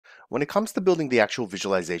When it comes to building the actual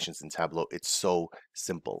visualizations in Tableau, it's so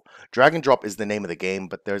simple. Drag and drop is the name of the game,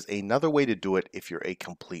 but there's another way to do it if you're a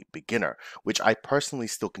complete beginner, which I personally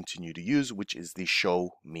still continue to use, which is the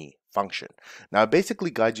show me function. Now, it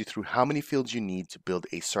basically guides you through how many fields you need to build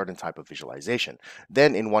a certain type of visualization.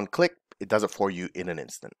 Then in one click, it does it for you in an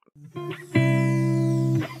instant.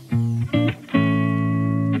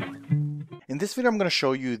 In this video, I'm going to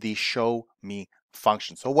show you the show me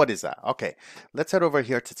function. So what is that? Okay, let's head over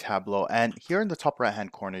here to Tableau, and here in the top right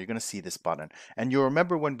hand corner, you're going to see this button. And you'll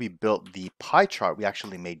remember when we built the pie chart, we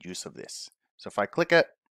actually made use of this. So if I click it,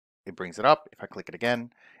 it brings it up. If I click it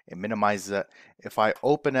again, it minimizes it. If I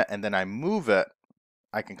open it and then I move it,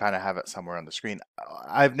 I can kind of have it somewhere on the screen.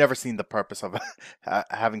 I've never seen the purpose of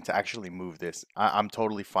having to actually move this. I'm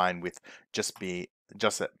totally fine with just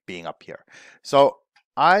it being up here. So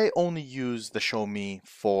I only use the show me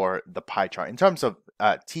for the pie chart in terms of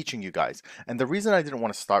teaching you guys. And the reason I didn't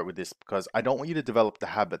want to start with this because I don't want you to develop the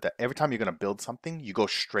habit that every time you're going to build something, you go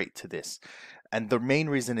straight to this. And the main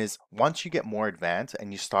reason is once you get more advanced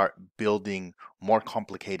and you start building more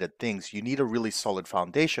complicated things, you need a really solid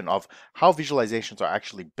foundation of how visualizations are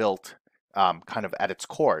actually built kind of at its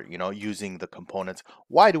core, you know, using the components.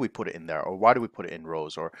 Why do we put it in there? Or why do we put it in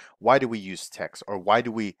rows? Or why do we use text? Or why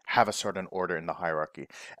do we have a certain order in the hierarchy?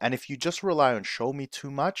 And if you just rely on show me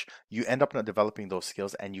too much, you end up not developing those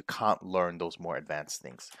skills and you can't learn those more advanced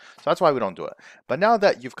things. So that's why we don't do it. But now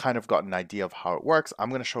that you've kind of got an idea of how it works,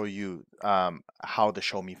 I'm going to show you how the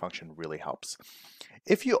show me function really helps.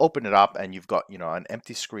 If you open it up and you've got, you know, an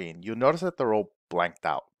empty screen, you'll notice that they're all blanked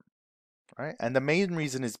out. Right? And the main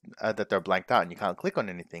reason is that they're blanked out and you can't click on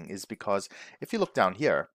anything is because if you look down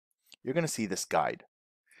here, you're going to see this guide.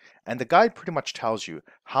 And the guide pretty much tells you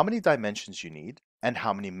how many dimensions you need and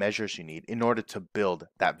how many measures you need in order to build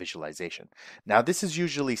that visualization. Now, this is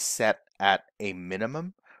usually set at a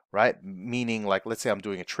minimum, right? Meaning, like, let's say I'm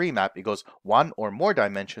doing a tree map, it goes one or more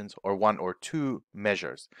dimensions or one or two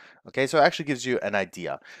measures. Okay, so it actually gives you an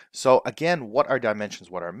idea. So again, what are dimensions?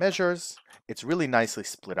 What are measures? It's really nicely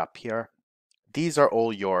split up here. These are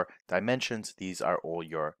all your dimensions. These are all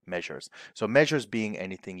your measures. So measures being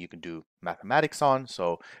anything you can do mathematics on.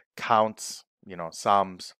 So counts, you know,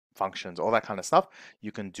 sums, functions, all that kind of stuff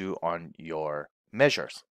you can do on your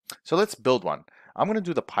measures. So let's build one. I'm going to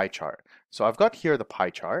do the pie chart. So I've got here the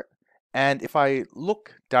pie chart. And if I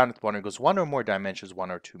look down at the bottom, it goes one or more dimensions,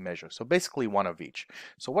 one or two measures. So basically one of each.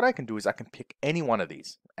 So what I can do is I can pick any one of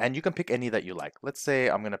these. And you can pick any that you like. Let's say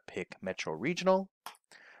I'm going to pick Metro Regional.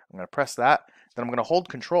 I'm going to press that. Then I'm going to hold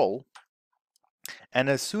Control. And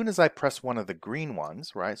as soon as I press one of the green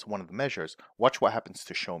ones, right, so one of the measures, watch what happens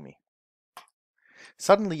to show me.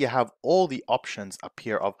 Suddenly you have all the options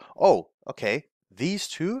appear of, oh, okay, these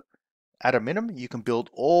two, at a minimum, you can build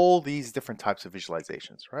all these different types of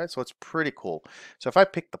visualizations, right? So it's pretty cool. So if I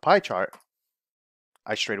pick the pie chart,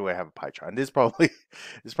 I straight away have a pie chart. And this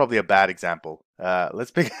is probably a bad example. Let's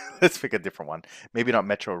pick a different one. Maybe not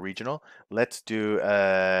Metro Regional. Let's do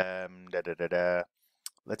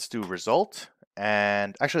let's do result,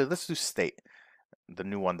 and actually let's do state, the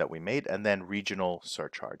new one that we made, and then regional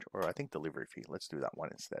surcharge, or I think delivery fee. Let's do that one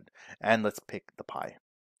instead. And let's pick the pie.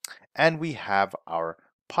 And we have our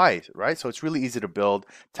pie, right? So it's really easy to build.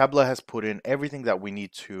 Tableau has put in everything that we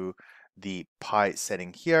need to the pie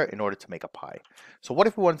setting here in order to make a pie. So what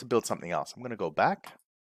if we wanted to build something else? I'm going to go back.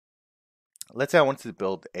 Let's say I wanted to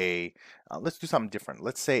build a, let's do something different.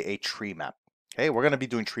 Let's say a tree map. Okay, we're going to be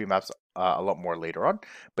doing tree maps a lot more later on.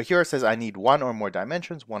 But here it says I need one or more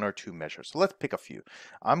dimensions, one or two measures. So let's pick a few.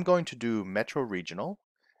 I'm going to do Metro Regional.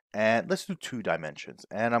 And let's do 2 dimensions.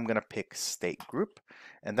 And I'm going to pick state group.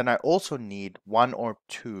 And then I also need one or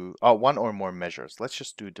more measures. Let's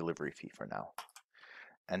just do delivery fee for now.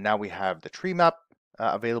 And now we have the tree map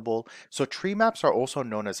available. So tree maps are also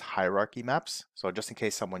known as hierarchy maps. So just in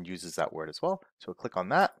case someone uses that word as well. So click on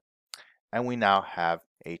that. And we now have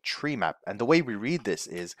a tree map. And the way we read this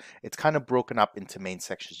is it's kind of broken up into main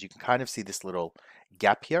sections. You can kind of see this little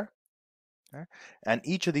gap here. Okay? And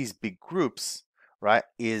each of these big groups, right,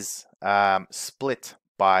 is split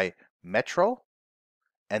by metro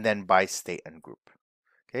and then by state and group.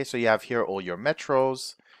 Okay, so you have here all your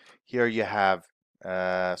metros. Here you have,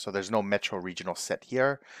 so there's no metro regional set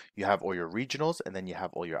here. You have all your regionals and then you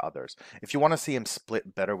have all your others. If you want to see them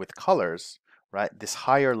split better with colors, right, this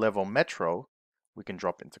higher level metro, we can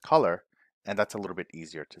drop into color. And that's a little bit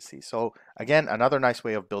easier to see. So again, another nice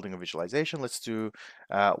way of building a visualization. Let's do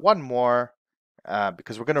one more.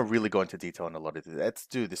 Because we're going to really go into detail in a lot of this. Let's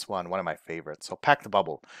do this one of my favorites. So pack the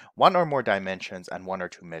bubble, one or more dimensions and one or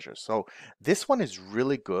two measures. So this one is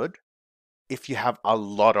really good if you have a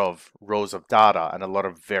lot of rows of data and a lot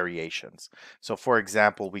of variations. So for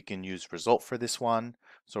example, we can use result for this one.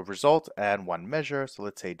 So result and one measure. So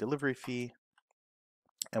let's say delivery fee,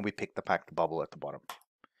 and we pick the pack the bubble at the bottom.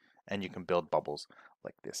 And you can build bubbles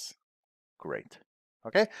like this. Great.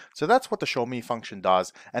 Okay, so that's what the show me function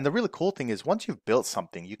does. And the really cool thing is once you've built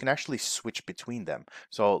something, you can actually switch between them.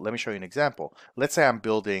 So let me show you an example. Let's say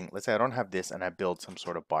let's say I don't have this and I build some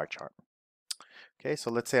sort of bar chart. Okay, so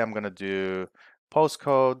let's say I'm going to do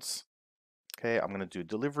postcodes. Okay, I'm going to do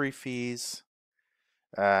delivery fees.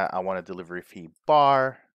 I want a delivery fee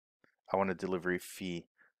bar. I want a delivery fee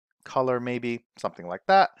color, maybe something like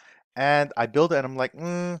that. And I build it and I'm like,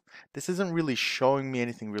 this isn't really showing me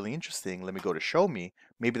anything really interesting. Let me go to show me.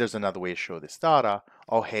 Maybe there's another way to show this data.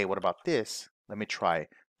 Oh, hey, what about this? Let me try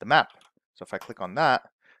the map. So if I click on that,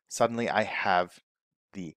 suddenly I have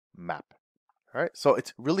the map. All right, so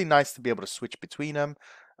it's really nice to be able to switch between them.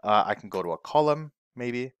 I can go to a column,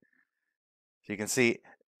 maybe. So you can see,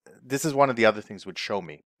 this is one of the other things would show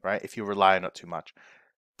me, right? If you rely on it too much.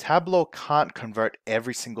 Tableau can't convert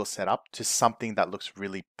every single setup to something that looks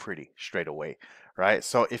really pretty straight away, right?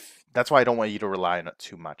 So if that's why I don't want you to rely on it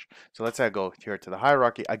too much. So let's say I go here to the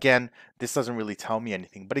hierarchy. Again, this doesn't really tell me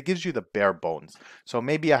anything, but it gives you the bare bones. So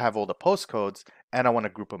maybe I have all the postcodes and I want to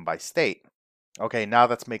group them by state. Okay, now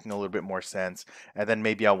that's making a little bit more sense. And then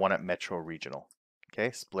maybe I want it metro regional. Okay,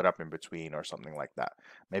 split up in between or something like that.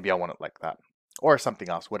 Maybe I want it like that or something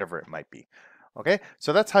else, whatever it might be. Okay,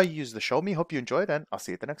 so that's how you use the show me. Hope you enjoyed, and I'll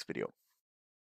see you at the next video.